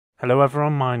Hello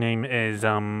everyone, my name is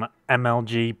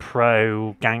MLG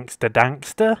Pro Gangster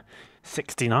Dankster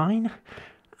 69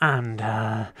 and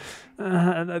I'm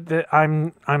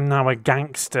now a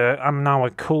gangster. I'm now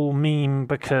a cool meme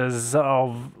because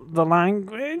of the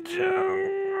language.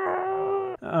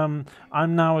 I'm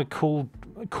now a cool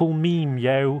meme,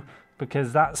 yo,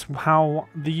 because that's how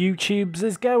the YouTubes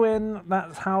is going.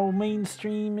 That's how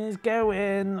mainstream is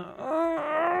going.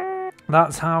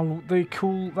 That's how the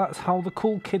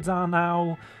cool kids are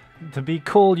now. To be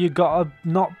cool, you gotta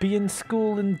not be in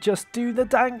school and just do the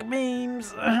dank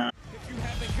memes.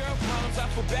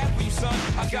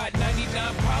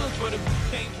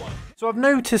 So I've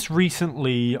noticed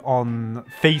recently on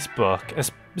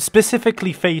Facebook,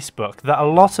 specifically Facebook, that a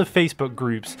lot of Facebook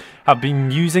groups have been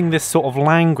using this sort of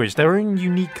language, their own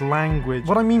unique language.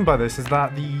 What I mean by this is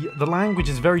that the language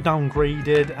is very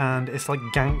downgraded and it's like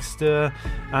gangster.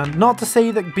 And not to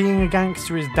say that being a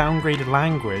gangster is downgraded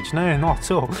language, no, not at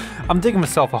all. I'm digging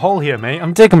myself a hole here, mate.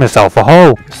 I'm digging myself a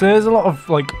hole. So there's a lot of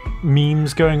like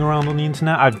memes going around on the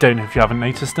internet. I don't know if you haven't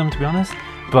noticed them, to be honest.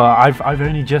 But I've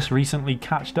only just recently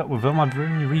catched up with them. I've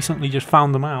only recently just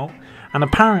found them out. And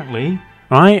apparently,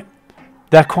 right,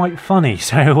 they're quite funny.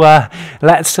 So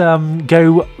let's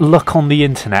go look on the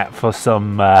internet for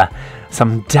some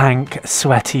dank,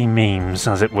 sweaty memes,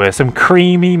 as it were. Some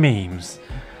creamy memes.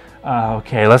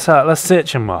 Okay, let's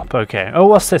search them up. Okay. Oh,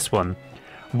 what's this one?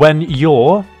 When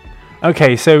you're...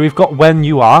 Okay, so we've got when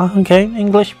you are. Okay,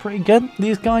 English pretty good.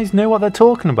 These guys know what they're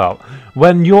talking about.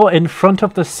 When you're in front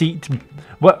of the seat...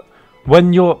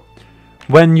 When you're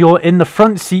in the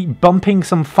front seat bumping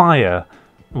some fire.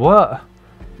 What?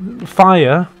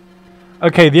 Fire?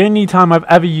 Okay, the only time I've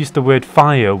ever used the word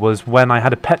fire was when I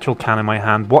had a petrol can in my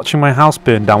hand, watching my house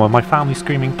burn down with my family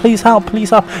screaming, please help,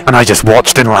 and I just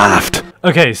watched and laughed.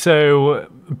 Okay, so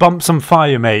bump some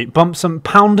fire, mate.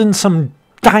 Pounding some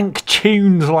dank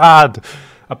tunes, lad.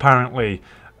 Apparently.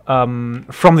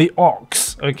 From the aux,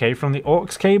 okay, from the aux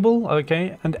cable,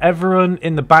 okay, and everyone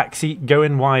in the backseat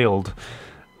going wild.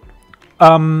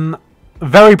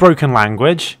 Very broken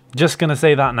language, just gonna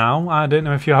say that now. I don't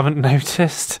know if you haven't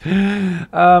noticed.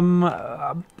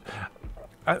 I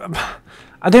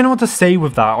don't know what to say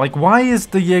with that. Like, why is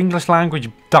the English language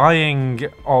dying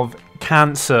of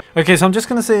cancer? Okay, so I'm just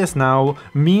gonna say this now.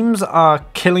 Memes are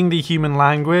killing the human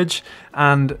language,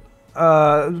 and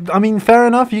I mean, fair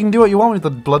enough, you can do what you want with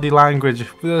the bloody language.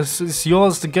 It's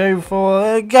yours to go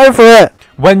for. Go for it!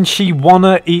 When she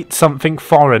wanna eat something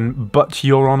foreign, but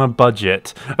you're on a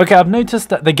budget. Okay, I've noticed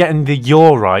that they're getting the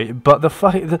you're right, but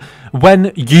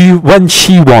when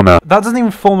she wanna. That doesn't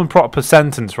even form a proper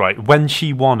sentence, right? When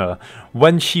she wanna.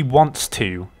 When she wants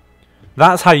to.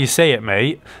 That's how you say it,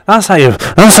 mate. That's how you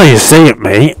say it,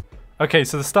 mate. Okay,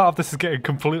 so the start of this is getting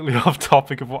completely off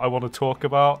topic of what I want to talk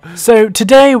about. So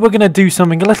today we're going to do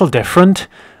something a little different.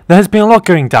 There has been a lot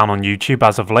going down on YouTube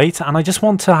as of late, and I just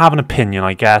want to have an opinion,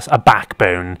 I guess, a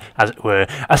backbone, as it were,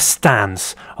 a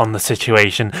stance on the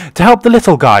situation, to help the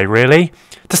little guy, really.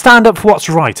 To stand up for what's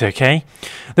right, okay?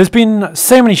 There's been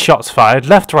so many shots fired,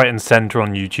 left, right and centre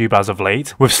on YouTube as of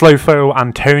late, with Slowfo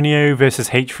Antonio versus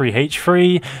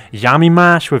H3H3, Yami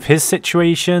Mash with his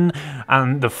situation,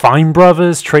 and the Fine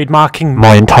Brothers trademarking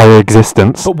my entire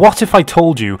existence. But what if I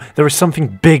told you there is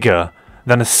something bigger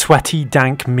than a sweaty,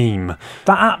 dank meme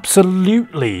that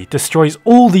absolutely destroys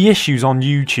all the issues on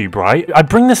YouTube, right? I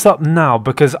bring this up now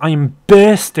because I am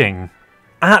bursting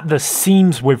at the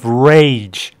seams with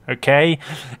rage, okay?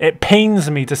 It pains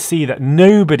me to see that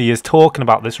nobody is talking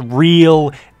about this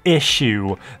real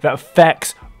issue that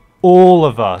affects all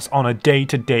of us on a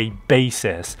day-to-day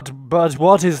basis. But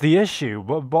what is the issue?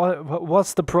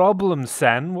 What's the problem,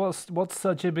 Sen? What's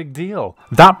such a big deal?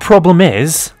 That problem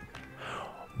is,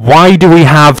 why do we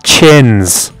have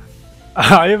chins?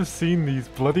 I have seen these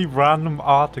bloody random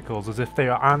articles as if they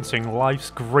are answering life's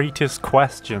greatest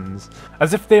questions.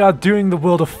 As if they are doing the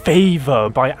world a favour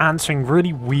by answering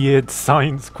really weird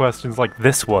science questions like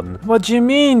this one. What do you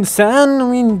mean, Sen?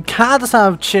 I mean, cats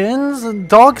have chins and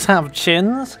dogs have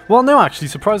chins. Well, no, actually,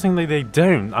 surprisingly they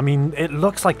don't. I mean, it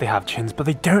looks like they have chins, but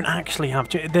they don't actually have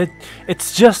chins.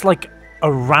 It's just like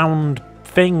a round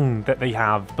thing that they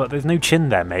have, but there's no chin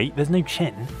there, mate. There's no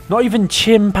chin. Not even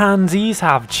chimpanzees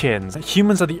have chins.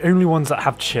 Humans are the only ones that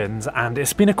have chins, and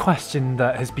it's been a question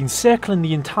that has been circling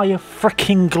the entire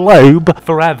freaking globe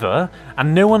forever,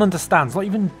 and no one understands. Not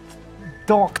even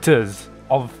doctors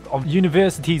of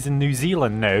universities in New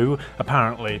Zealand know,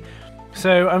 apparently.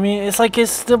 So, I mean, it's like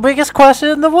it's the biggest question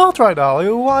in the world right now.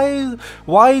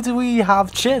 Why do we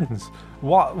have chins?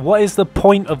 What is the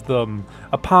point of them?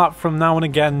 Apart from now and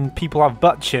again people have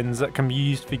butt chins that can be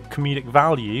used for comedic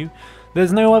value,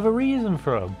 there's no other reason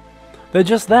for them. They're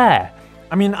just there.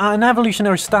 I mean, at an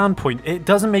evolutionary standpoint, it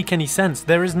doesn't make any sense.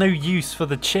 There is no use for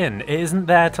the chin. It isn't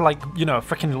there to, like, you know, a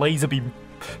freaking laser beam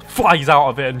flies out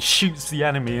of it and shoots the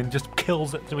enemy and just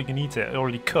kills it so we can eat it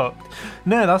already cooked.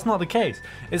 No, that's not the case.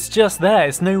 It's just there.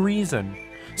 It's no reason.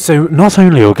 So not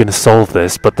only are we going to solve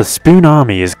this, but the Spoon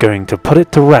Army is going to put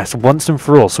it to rest once and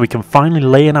for all so we can finally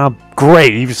lay in our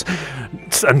graves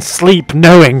and sleep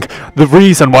knowing the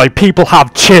reason why people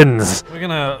have chins. We're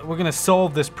gonna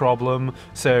solve this problem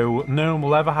so no one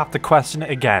will ever have to question it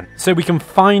again. So we can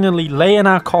finally lay in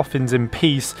our coffins in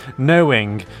peace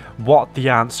knowing what the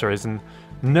answer is and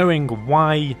knowing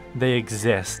why they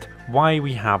exist, why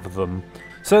we have them.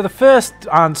 So the first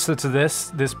answer to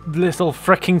this little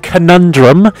frickin'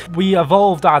 conundrum, we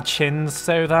evolved our chins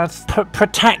so that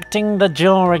protecting the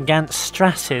jaw against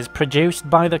stresses produced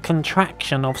by the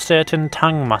contraction of certain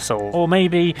tongue muscles. Or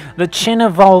maybe the chin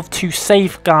evolved to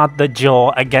safeguard the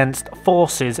jaw against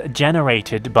forces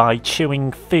generated by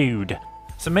chewing food.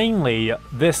 So mainly,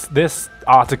 this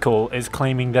article is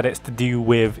claiming that it's to do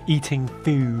with eating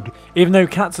food, even though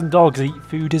cats and dogs eat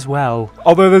food as well.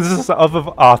 Although there's this other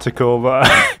article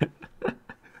that...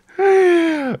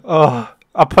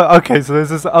 okay, so there's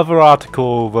this other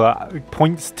article that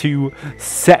points to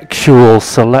sexual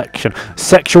selection.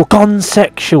 Sexual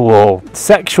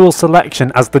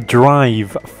selection as the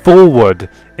drive forward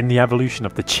in the evolution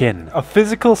of the chin. A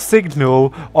physical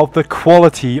signal of the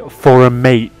quality for a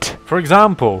mate. For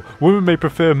example, women may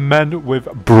prefer men with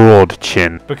broad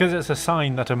chin because it's a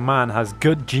sign that a man has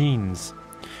good genes.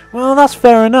 Well, that's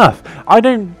fair enough.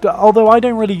 Although I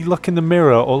don't really look in the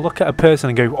mirror or look at a person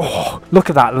and go, oh, look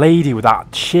at that lady with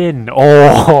that chin.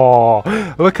 Oh,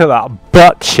 look at that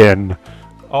butt chin.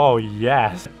 Oh,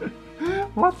 yes.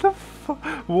 What the fuck?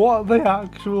 What the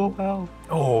actual hell?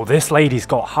 Oh, this lady's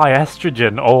got high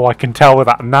estrogen. Oh, I can tell with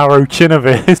that narrow chin of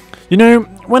his. You know,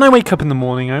 when I wake up in the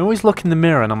morning, I always look in the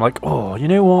mirror and I'm like, oh, you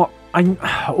know what?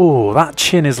 Oh, that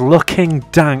chin is looking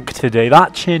dank today.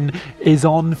 That chin is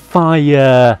on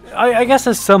fire. I guess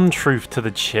there's some truth to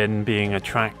the chin being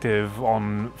attractive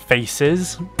on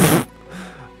faces.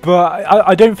 But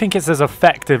I don't think it's as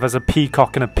effective as a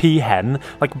peacock and a peahen.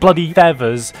 Like bloody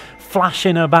feathers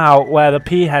flashing about where the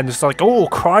peahen's just like, oh,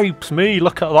 cripes me,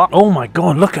 look at that. Oh my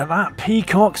god, look at that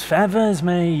peacock's feathers,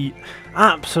 mate.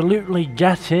 Absolutely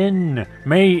get in.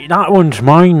 Mate, that one's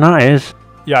mine, that is.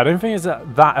 Yeah, I don't think it's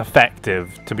that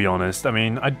effective, to be honest. I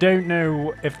mean, I don't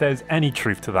know if there's any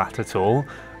truth to that at all,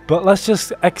 but let's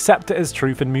just accept it as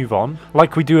truth and move on,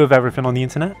 like we do with everything on the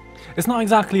internet. It's not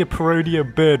exactly a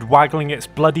parodia bird waggling its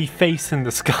bloody face in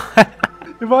the sky.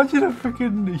 Imagine a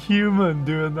freaking human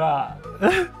doing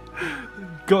that.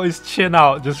 Got his chin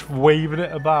out, just waving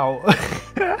it about.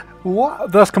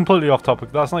 What? That's completely off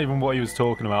topic. That's not even what he was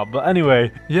talking about. But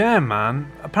anyway, yeah,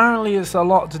 man. Apparently it's a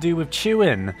lot to do with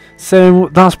chewing. So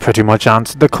that's pretty much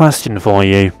answered the question for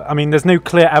you. I mean, there's no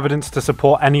clear evidence to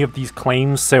support any of these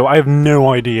claims, so I have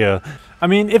no idea. I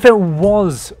mean, if it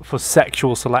was for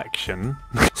sexual selection,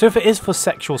 so if it is for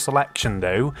sexual selection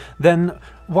though, then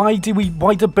why do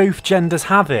both genders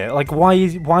have it? Like,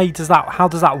 why does that, how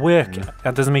does that work?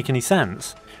 That doesn't make any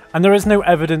sense. And there is no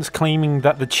evidence claiming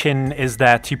that the chin is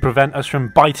there to prevent us from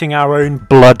biting our own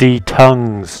bloody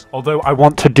tongues. Although I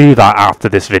want to do that after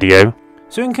this video.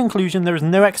 So in conclusion, there is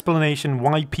no explanation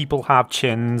why people have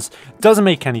chins. Doesn't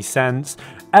make any sense.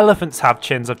 Elephants have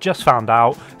chins, I've just found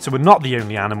out, so we're not the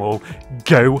only animal.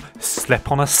 Go slip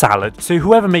on a salad. So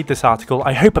whoever made this article,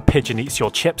 I hope a pigeon eats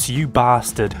your chips, you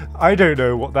bastard. I don't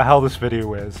know what the hell this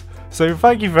video is. So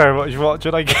thank you very much for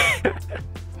watching.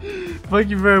 Thank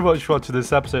you very much for watching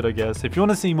this episode, I guess. If you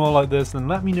want to see more like this, then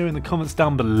let me know in the comments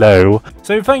down below.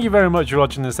 So thank you very much for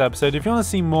watching this episode. If you want to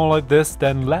see more like this,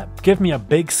 then give me a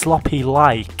big sloppy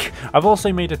like. I've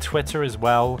also made a Twitter as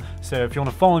well, so if you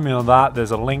want to follow me on that,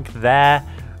 there's a link there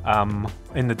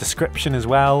in the description as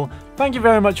well. Thank you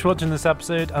very much for watching this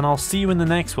episode, and I'll see you in the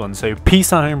next one. So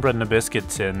peace out, homebred and a biscuit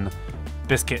tin.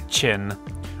 Biscuit chin.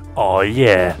 Oh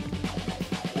yeah.